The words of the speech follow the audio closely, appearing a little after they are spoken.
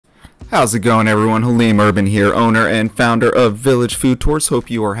How's it going, everyone? Halim Urban here, owner and founder of Village Food Tours. Hope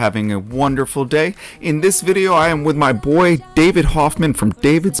you are having a wonderful day. In this video, I am with my boy David Hofmann from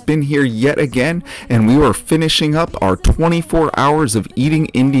David's Been Here yet again, and we are finishing up our 24 hours of eating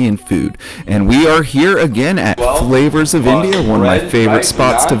Indian food. And we are here again at Flavors of India, one of my favorite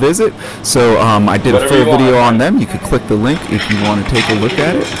spots to visit. So I did a full video on them. You could click the link if you want to take a look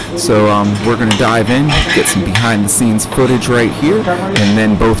at it. So we're going to dive in, get some behind the scenes footage right here, and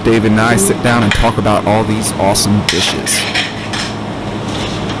then both David and I sit down and talk about all these awesome dishes.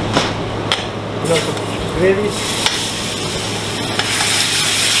 Gravy.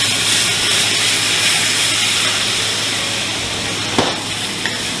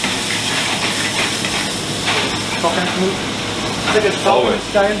 Coconut milk. Like a Southern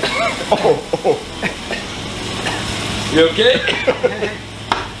style. Oh. You okay?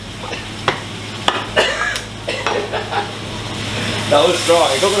 That was strong.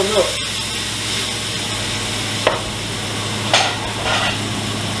 Coconut milk.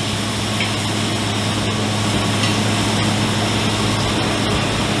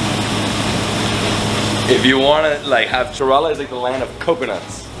 If you want to like have Kerala is like the land of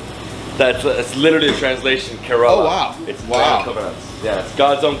coconuts. That's literally a translation. Kerala. Oh wow! It's the land of coconuts. Yeah, it's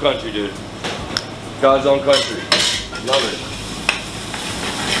God's own country, dude. God's own country. Love it.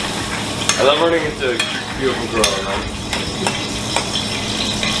 I love running into people from Kerala, man.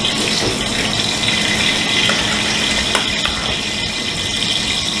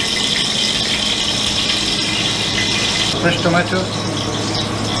 Fresh tomato.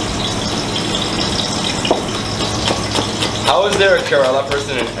 How is there a Kerala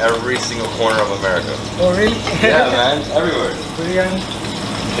person in every single corner of America? Oh really? Yeah, man, everywhere. Biryani.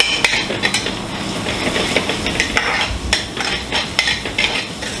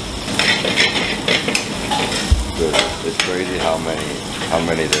 Dude, it's crazy how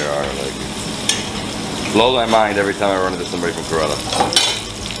many there are. Like, it blows my mind every time I run into somebody from Kerala.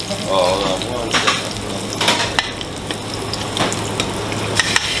 Oh, hold on one second.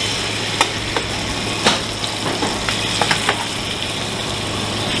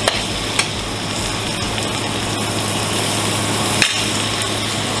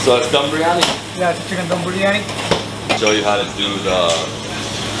 So it's dum biryani? Yeah, it's chicken dum biryani. Show you how to do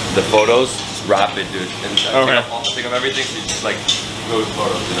the photos. Just wrap it, dude. And think of everything, so you just like go with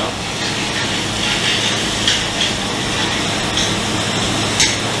photos, you know?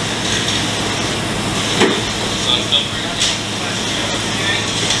 So it's dum biryani.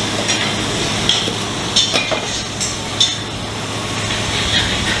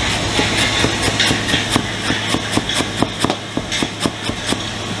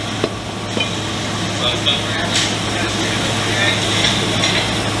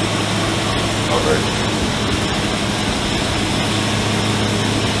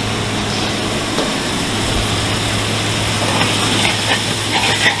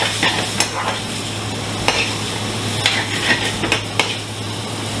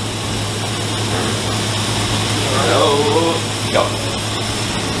 Go.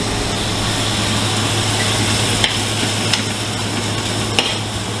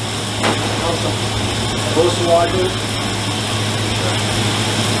 Rose water.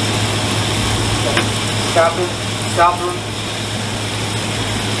 Saffron.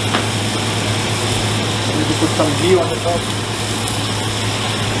 Maybe put some ghee on the top.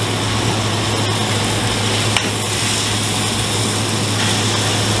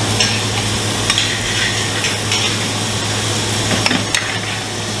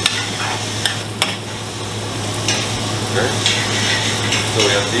 Okay. So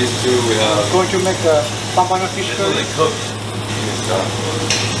we have these two, we have... I'm going to make a pampana fish curry. They cook.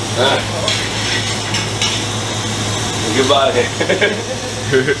 Goodbye.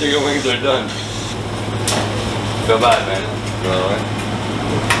 Chicken wings are done. Goodbye, man. Alright.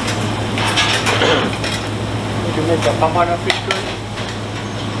 I'm going to make a pampana fish curry.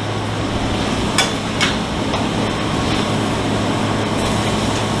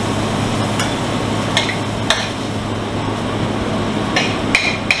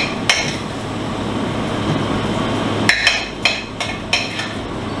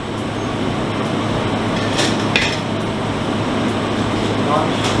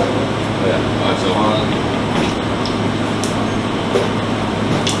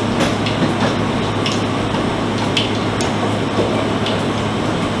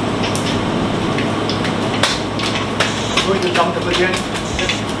 Going to dump the biryani,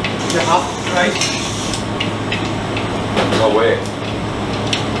 the half rice. No way.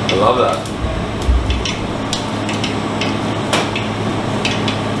 I love that.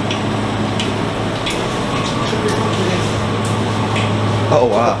 Oh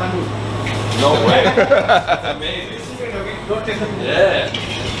wow. No way. That's amazing. Yeah.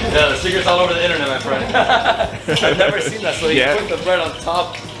 Yeah, the secret's all over the internet, my friend. I've never seen that. So he put the bread on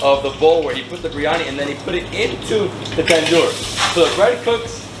top of the bowl where he put the biryani and then he put it into the tandoor. So the bread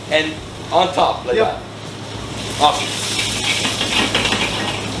cooks and on top like that. Awesome.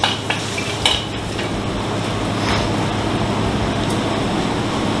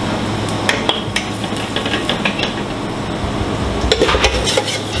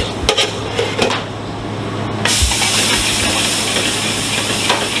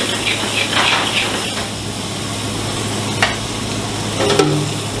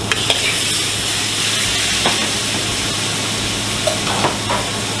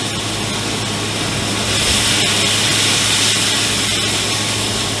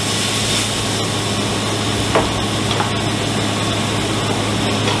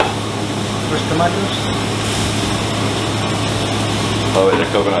 Tomatoes. Oh, wait, the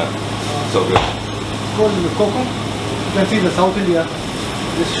coconut. So good. It's called the coco. You can see the South India.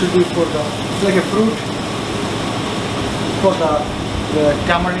 This should be for the, it's like a fruit. For the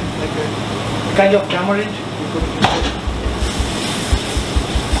tamarind, like a kind of tamarind. You put it in.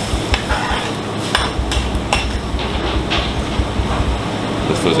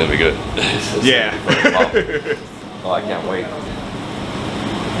 This food's gonna be good. Yeah. Oh, I can't wait.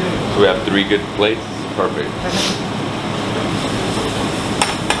 So we have 3 good plates. Perfect.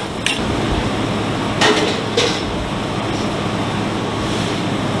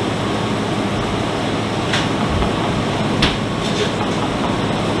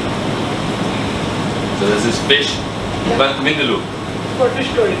 So this is fish vindaloo. For fish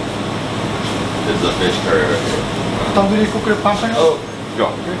curry. This is a fish curry right here. Tandoori cooked pampano. Oh, go.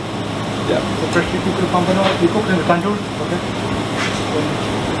 Okay. Yeah. So freshly cooked pampano. We cooked in the tandoor. Okay.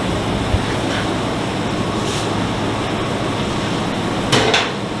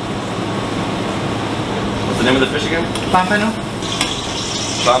 What's the name of the fish again? Pampano.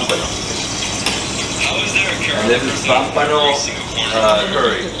 Pampano. And this is pampano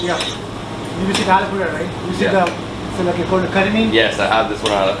curry. Yeah. You visit Alapura, right? You see the, so like called curry. Yes, I have this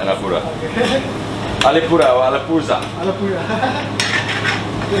one in Alapura. Okay. Alapura or Alapurza. Alapura.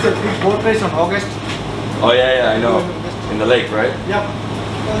 There's a big boat race on August. Oh yeah, I know. In the lake, right? Yep.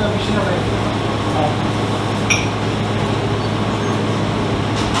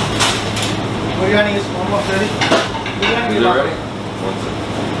 Biryani is almost ready. Biryani Is it ready? One second.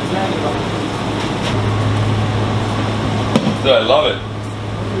 Dude, I love it.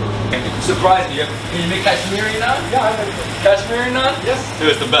 Surprise me. Can you make Kashmiri naan? Yeah, I like it. Kashmiri naan? Yes. Dude,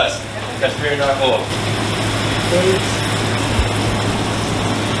 it's the best. Kashmiri naan. Oh.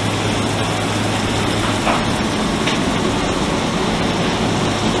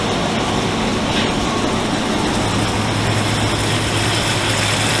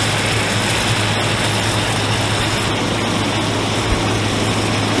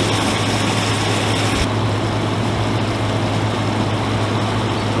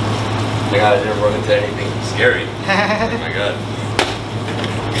 Thank God I didn't run into anything scary. Oh my God.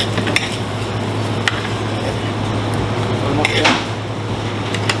 Almost done.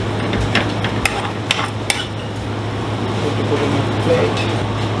 Put it in a plate.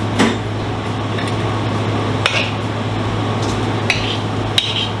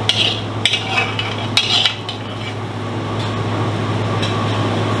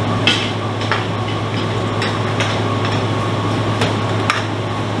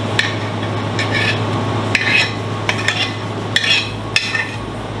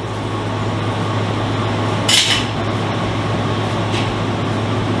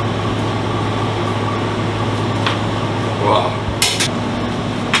 Wow.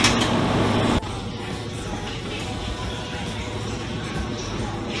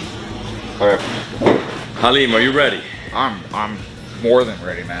 All right. Halim, are you ready? I'm more than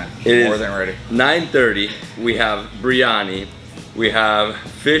ready, man. It More is than ready. 9:30. We have biryani. We have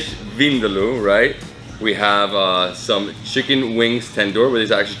fish vindaloo, right? We have some chicken wings tandoor, but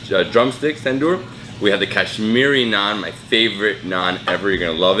these are actually drumsticks tandoor. We have the Kashmiri naan, my favorite naan ever. You're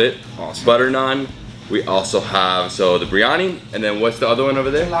gonna love it. Awesome. Butter naan. We also have the biryani, and then what's the other one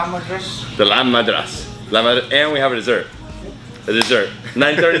over there? Lamb madras. The lamb madras. And we have a dessert. A dessert.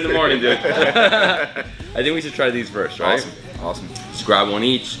 9:30 in the morning, dude. I think we should try these first, right? Awesome. Awesome. Just grab one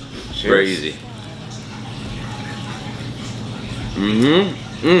each. Cheers. Very easy. Mm-hmm.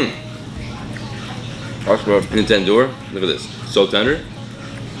 Mmm. That's good. In tandoor. Look at this. So tender.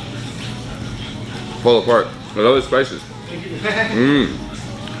 Fall apart. I love the spices. Mmm.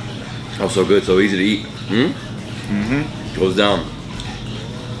 Oh, so good. So easy to eat. Hmm? Mm-hmm. Goes down.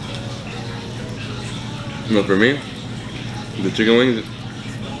 Look for me. The chicken wings.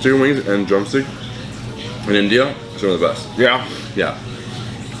 chicken wings and drumstick in India, some of the best. Yeah. Yeah.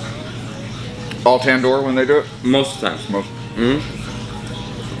 All tandoor when they do it? Most times. Most.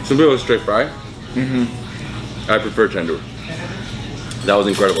 Some people straight fry. I prefer tandoor. That was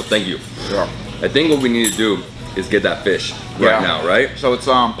incredible. Thank you. Yeah. I think what we need to do is get that fish right now, right? So it's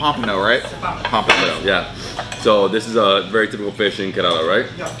pompano, right? Pompano. Yeah. So this is a very typical fish in Kerala, right?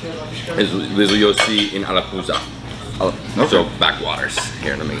 This is what you'll see in Alappuzha. Okay. So backwaters.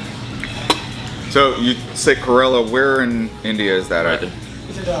 Here, let me. So you say Kerala, where in India is that at?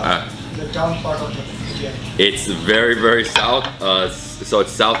 Is it the down part of India? It's very, very south. So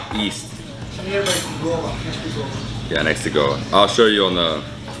it's southeast. So nearby Goa, next to Goa. Yeah, next to Goa. I'll show you on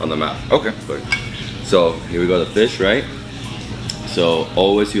the map. Okay. So here we go, the fish, right? So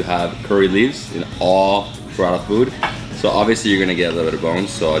always you have curry leaves in all Kerala food. So obviously you're gonna get a little bit of bones.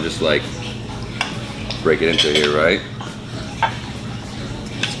 So I'll just like break it into here, right?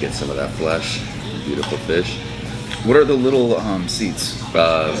 Just get some of that flesh. Beautiful fish. What are the little seeds?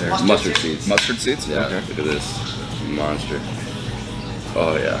 Mustard seeds. Mustard seeds? Yeah. Okay. Look at this monster.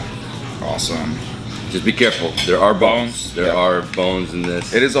 Oh yeah. Awesome. Just be careful. There are bones. There are bones in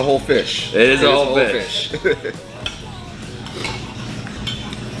this. It is a whole fish. It is a whole fish.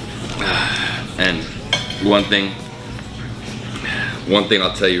 And one thing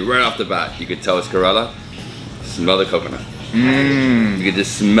I'll tell you right off the bat, you can tell it's Kerala. Smell the coconut. You can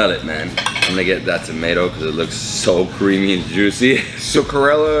just smell it, man. I'm gonna get that tomato because it looks so creamy and juicy. So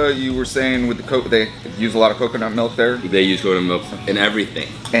Kerala, you were saying with the they use a lot of coconut milk there? They use coconut milk in everything.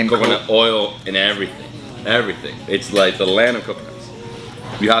 And coconut oil in everything. Everything. It's like the land of coconuts.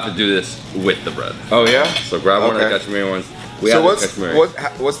 You have to do this with the bread. Oh yeah? So grab one of the Kashmiri ones. So what's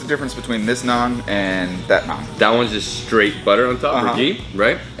the difference between this naan and that naan? That one's just straight butter on top, or ghee,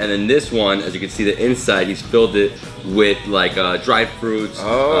 right? And then this one, as you can see, the inside, he's filled it with like dried fruits.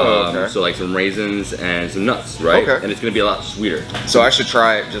 So like some raisins and some nuts, right? Okay. And it's gonna be a lot sweeter. So I should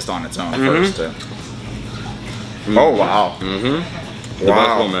try it just on its own first. Oh wow. The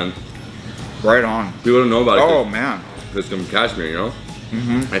best one, man. Right on. People don't know about it. Oh man. It's from Kashmir, you know?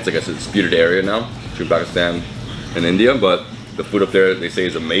 It's like a disputed area now between Pakistan and India, but the food up there they say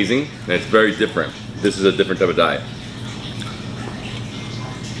is amazing, and it's very different. This is a different type of diet.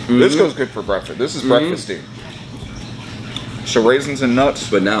 This goes good for breakfast. This is breakfasty. So raisins and nuts.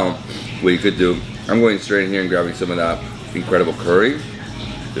 But now, what you could do, I'm going straight in here and grabbing some of that incredible curry.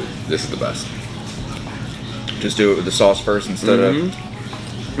 Dude, this is the best. Just do it with the sauce first instead of...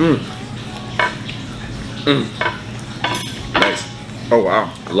 Nice. Oh wow.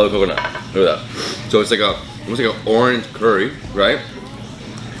 I love coconut. Look at that. So it's like almost like an orange curry, right?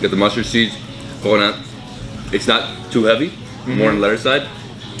 You got the mustard seeds, coconut. It's not too heavy, more on the lighter side.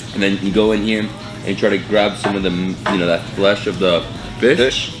 And then you go in here and try to grab some of the, that flesh of the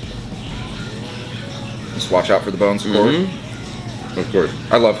fish. Just watch out for the bones, of course. Of course.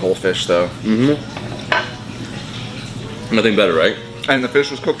 I love whole fish though. Nothing better, right? And the fish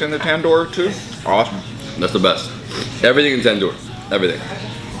was cooked in the tandoor too? Awesome. That's the best. Everything in tandoor. Everything.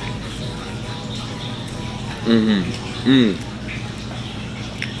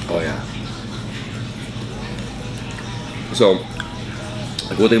 Oh yeah. So,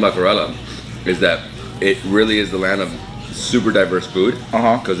 the cool thing about Kerala is that it really is the land of super diverse food.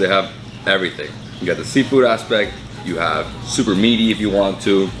 Because they have everything. You got the seafood aspect. You have super meaty if you want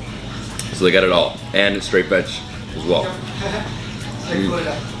to. So they got it all, and it's straight veg as well.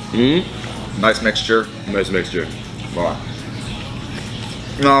 Nice mixture. Nice mixture. Wow.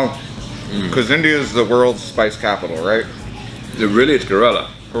 No, because India is the world's spice capital, right? It's Kerala.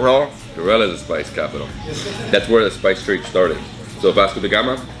 Kerala? Kerala is the spice capital. That's where the spice trade started. So Vasco da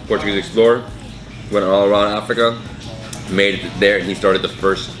Gama, Portuguese explorer, went all around Africa, made it there, and he started the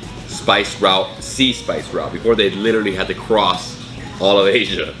first spice route, sea spice route, before they literally had to cross all of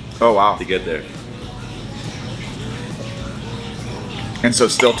Asia. Oh wow. To get there. And so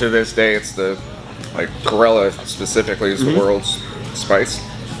still to this day, it's Kerala specifically is the world's spice.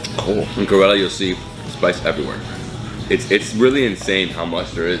 Cool. In Kerala, you'll see spice everywhere. It's really insane how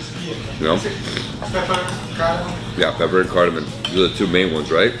much there is, you know? Pepper, cardamom. Yeah, pepper and cardamom. Those are the two main ones,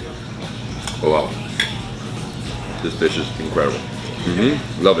 right? Oh wow. This fish is incredible.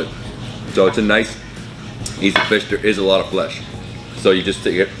 Love it. So it's a nice, easy fish. There is a lot of flesh. So you just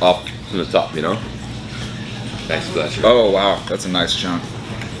take it off from the top, you know? Nice flesh. Oh wow, that's a nice chunk.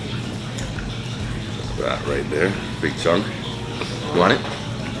 That right there, big chunk. You want it?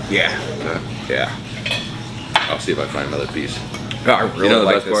 Yeah. Yeah. I'll see if I find another piece. I really the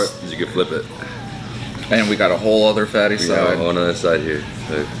like best part is you can flip it. And we got a whole other fatty side. On the other side here.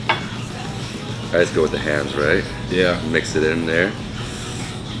 Look. I just go with the hands, right? Yeah. Mix it in there.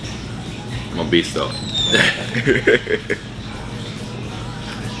 I'm a beast though.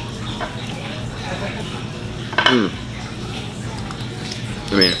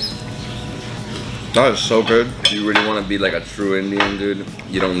 I mean, that is so good. If you really want to be like a true Indian, dude,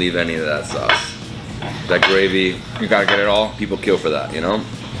 you don't leave any of that sauce. That gravy, you gotta get it all. People kill for that, you know?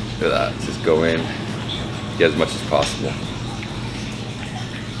 For that, just go in, get as much as possible.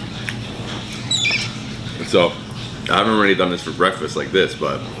 So, I haven't really done this for breakfast like this,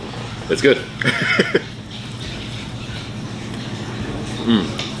 but it's good.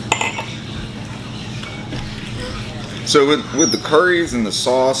 So with the curries and the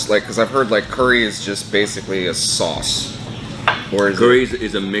sauce, like, because I've heard like curry is just basically a sauce. Or is curry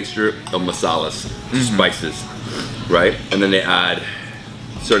is a mixture of masalas, spices, right? And then they add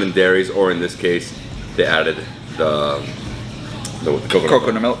certain dairies, or in this case, they added the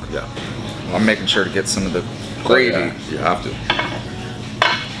coconut milk. Yeah. I'm making sure to get some of the gravy. Yeah, you have to.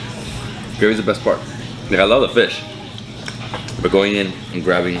 Gravy's the best part. Like, I love the fish, but going in and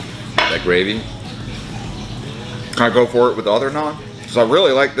grabbing that gravy. Can I go for it with the other naan? Because I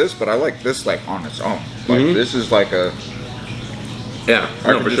really like this, but I like this like on its own. Like this is like a. Yeah,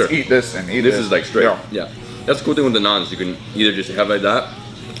 I can just eat this and eat this. This is like straight. Yeah. That's the cool thing with the naans. You can either just have like that,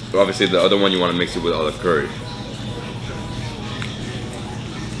 or obviously the other one you want to mix it with all the curry.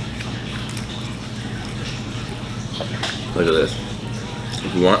 Look at this.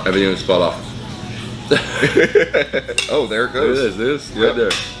 If you want, everything will fall off. Oh, there it goes. This right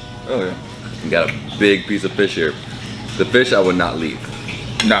there. Oh yeah. You got a big piece of fish here. The fish I would not leave.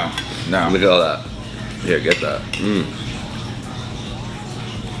 No, no. Look at all that. Here, get that.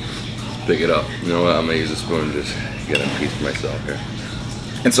 Pick it up. You know what? I'm gonna use a spoon and just get a piece for myself here.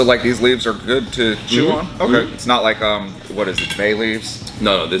 And so, like, these leaves are good to chew on. Okay. It's not like what is it? Bay leaves.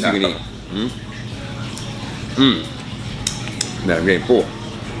 No, this you can eat. Man, I'm getting full.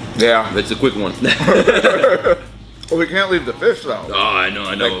 Yeah. It's a quick one. Well, we can't leave the fish though. Oh, I know.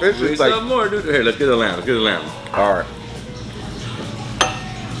 Like, fish we is still like have more, dude. Here, let's get the lamb. All right.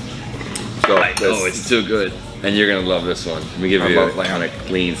 So, it's too good. And you're gonna love this one. Let me give you on a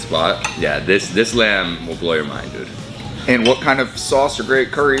clean spot. Yeah, this lamb will blow your mind, dude. And what kind of sauce or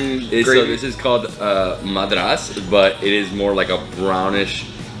curry? So this is called madras, but it is more like a brownish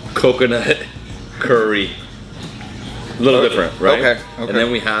coconut curry. A little different, right? Okay. And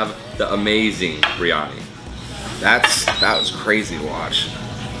then we have the amazing biryani. That was crazy to watch.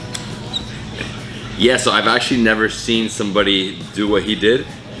 Yeah, so I've actually never seen somebody do what he did.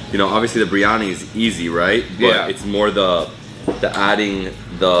 You know, obviously the biryani is easy, right? But it's more the adding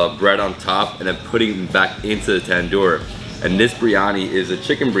the bread on top and then putting them back into the tandoor. And this biryani is a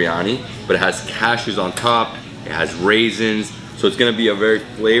chicken biryani, but it has cashews on top. It has raisins, so it's gonna be a very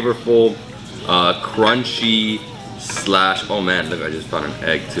flavorful, crunchy slash. Oh man, look! I just found an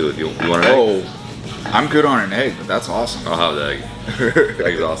egg too. If you want an egg? I'm good on an egg, but that's awesome. I'll have the egg. The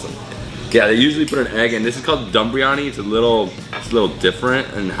egg's awesome. Yeah, they usually put an egg in. This is called dum biryani. It's a little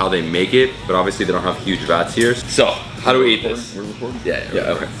different in how they make it, but obviously they don't have huge vats here. So, how do we eat this? We're recording? Yeah,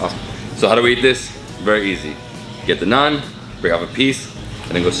 okay, awesome. So how do we eat this? Very easy. Get the naan, break off a piece,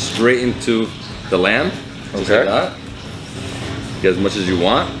 and then go straight into the lamb. Just like that. Get as much as you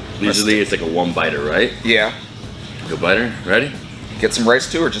want. Usually it's like a one biter, right? Yeah. Go biter, ready? Get some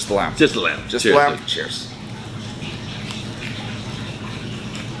rice too, or just the lamb? Just the lamb. Just the lamb? Cheers.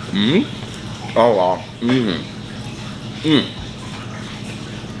 Oh wow.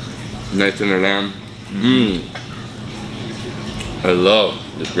 Nice tender lamb. I love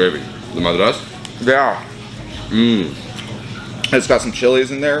this gravy. The madras? Yeah. It's got some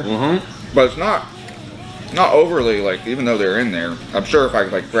chilies in there, but it's not overly, like, even though they're in there. I'm sure if I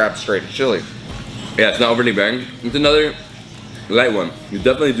like grab straight chili. Yeah, it's not overly bang. It's another light one. You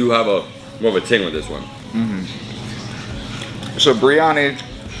definitely do have more of a ting with this one. So biryani,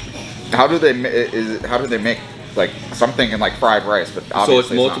 how do they make like something in like fried rice? But obviously so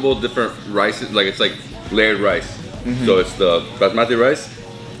it's multiple different rices. Like it's like layered rice. So it's the basmati rice.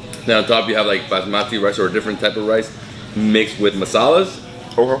 Then on top you have like basmati rice or a different type of rice mixed with masalas.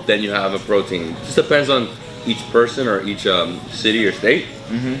 Then you have a protein. Just depends on each person or each city or state.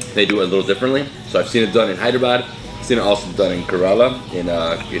 They do it a little differently. So I've seen it done in Hyderabad. I've seen it also done in Kerala, in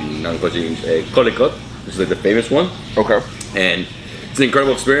Kolikot, which is like the famous one. And it's an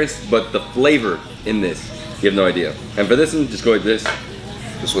incredible experience, but the flavor in this, you have no idea. And for this one, just go like this.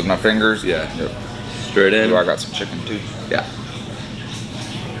 Just with my fingers? Yeah. Straight in. Oh, I got some chicken too. Yeah.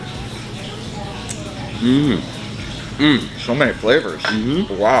 So many flavors.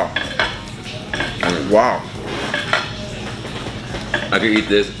 Wow. Wow. I could eat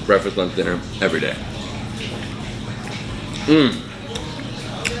this breakfast, lunch, dinner every day.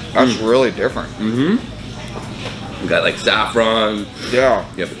 That's really different. You got like saffron. Yeah.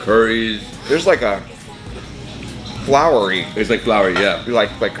 You have the curries. There's like a flowery. It's like flowery, yeah.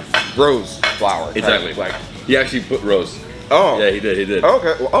 Like rose flower. Exactly. Like he actually put rose. Oh. Yeah, he did.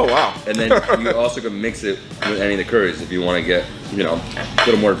 Okay. Oh, wow. And then you also can mix it with any of the curries if you want to get, you know, a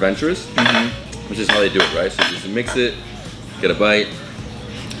little more adventurous. Which is how they do it, right? So just mix it, get a bite.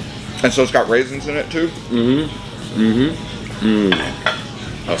 And so it's got raisins in it too?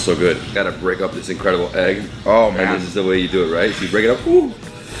 Oh, so good. Gotta break up this incredible egg. Oh, man. And this is the way you do it, right? So you break it up, woo,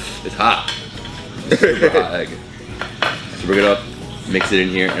 it's hot. It's super hot egg. So break it up, mix it in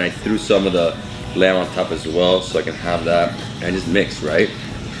here, and I threw some of the lamb on top as well so I can have that. And just mix, right?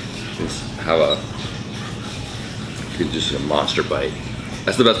 Just have a monster bite.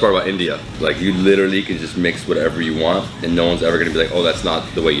 That's the best part about India. Like, you literally can just mix whatever you want, and no one's ever gonna be like, oh, that's not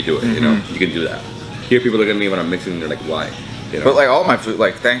the way you do it, you know? You can do that. Here, people look at me when I'm mixing, and they're like, why? You know? But like all my food,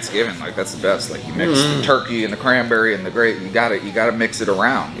 like Thanksgiving, like that's the best. Like you mix the turkey and the cranberry and the grape. You gotta mix it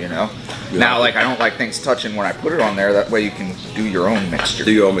around, you know. Yeah. Now, like I don't like things touching when I put it on there. That way you can do your own mixture.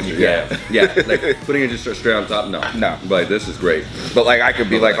 Do your own mixture, yeah. Like putting it just straight on top, no. But this is great. But like I could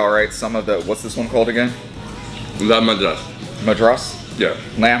be like, all right, some of the what's this one called again? Lamb madras. Madras. Yeah.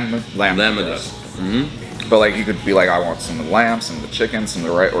 Lamb madras. But like you could be like, I want some of the lamb, some of the chicken, some of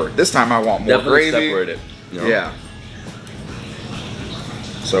the right. Or this time I want more Definitely gravy. Separate it. You know? Yeah.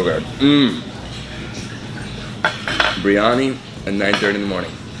 So good. Biryani at 9:30 in the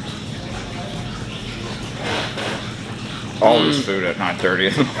morning. All this food at 9:30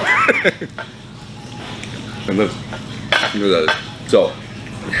 in the morning. And look at that. So,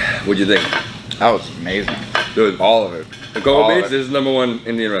 what'd you think? That was amazing. Dude, all of it. The Cocoa Beach, this is #1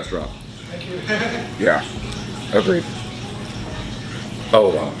 Indian restaurant. Thank you. Yeah. Agreed. Oh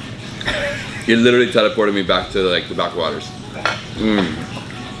wow. You literally teleported me back to like the backwaters.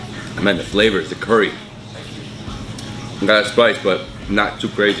 Man, the flavors, the curry. Got a spice, but not too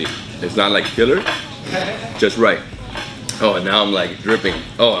crazy. It's not like killer, just right. Oh, and now I'm like dripping.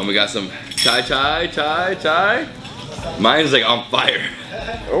 Oh, and we got some chai. Mine's like on fire.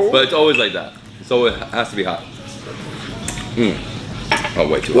 But it's always like that. So it has to be hot. Oh,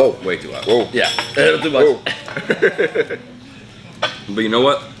 way too hot. Way too hot. Whoa. Yeah, too much. But you know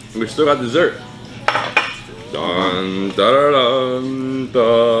what? We still got dessert. Dun, dun,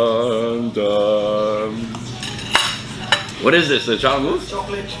 dun, dun. What is this? The chocolate mousse?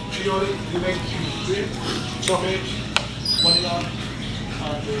 Chocolate, trioli, you make cream, chocolate, vanilla,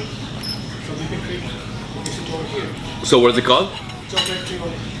 and some whipping cream. Mix it over here. So what is it called? Chocolate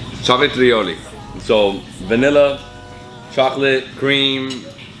trioli. Chocolate trioli. So vanilla, chocolate, cream.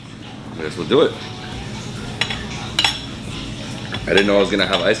 I guess we'll do it. I didn't know I was gonna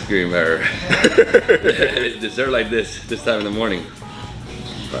have ice cream or dessert like this time in the morning.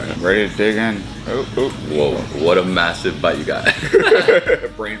 All right, I'm ready to dig in. Oh. Whoa, what a massive bite you got.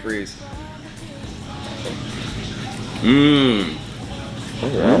 Brain freeze. Oh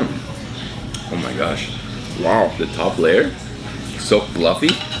my gosh. Wow. The top layer, so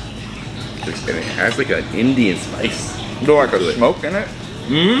fluffy. And it has like an Indian spice. Do like a smoke in it?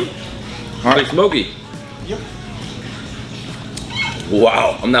 All right, smoky. Yep.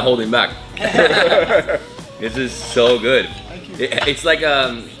 Wow, I'm not holding back. This is so good. Thank you. It's like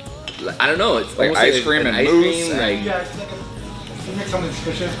I don't know. It's like almost ice like cream an and ice mousse. cream, like Yeah, it's like we make something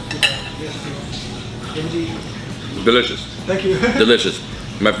special. delicious, Thank you. delicious.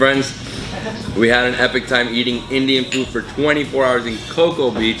 My friends, we had an epic time eating Indian food for 24 hours in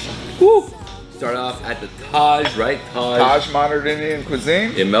Cocoa Beach. Woo! Started off at the Taj, right? Taj Modern Indian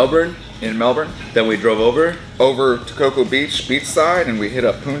Cuisine in Melbourne. Then we drove over to Cocoa Beach, beachside, and we hit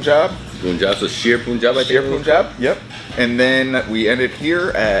up Punjab. So Sheer Punjab, I think. Sheer Punjab, yep. And then we ended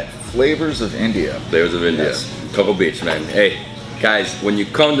here at Flavors of India. Flavors of India. Yes. Cocoa Beach, man. Hey, guys, when you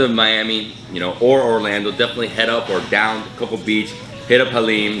come to Miami, you know, or Orlando, definitely head up or down to Cocoa Beach. Hit up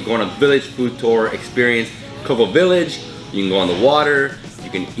Halim, go on a village food tour, experience Cocoa Village. You can go on the water. You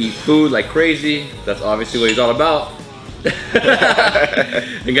can eat food like crazy. That's obviously what he's all about.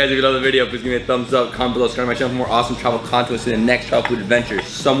 And guys, if you love the video, please give me a thumbs up, comment below, subscribe to my channel for more awesome travel content. See the next travel food adventure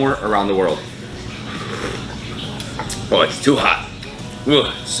somewhere around the world. Oh, it's too hot.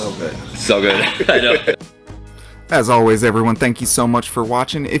 Ugh. So good. So good. I know. As always, everyone, thank you so much for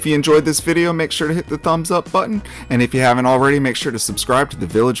watching. If you enjoyed this video, make sure to hit the thumbs up button. And if you haven't already, make sure to subscribe to the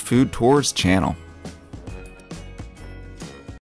Village Food Tours channel.